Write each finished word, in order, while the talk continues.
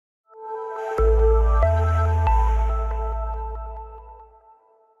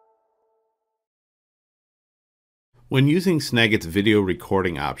When using Snagit's video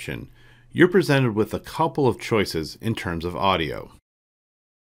recording option, you're presented with a couple of choices in terms of audio.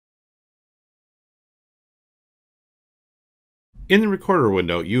 In the recorder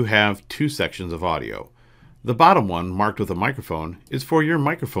window, you have two sections of audio. The bottom one, marked with a microphone, is for your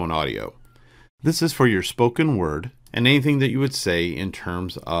microphone audio. This is for your spoken word and anything that you would say in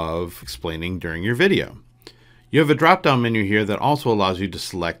terms of explaining during your video. You have a drop-down menu here that also allows you to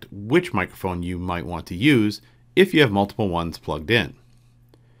select which microphone you might want to use if you have multiple ones plugged in.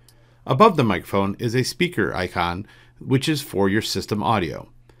 Above the microphone is a speaker icon, which is for your system audio.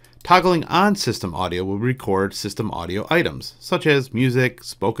 Toggling on system audio will record system audio items, such as music,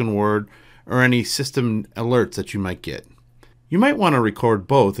 spoken word, or any system alerts that you might get. You might want to record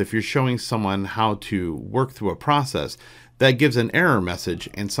both if you're showing someone how to work through a process that gives an error message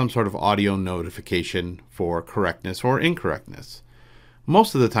and some sort of audio notification for correctness or incorrectness.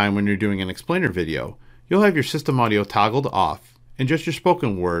 Most of the time when you're doing an explainer video, you'll have your system audio toggled off and just your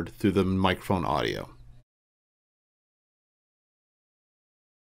spoken word through the microphone audio.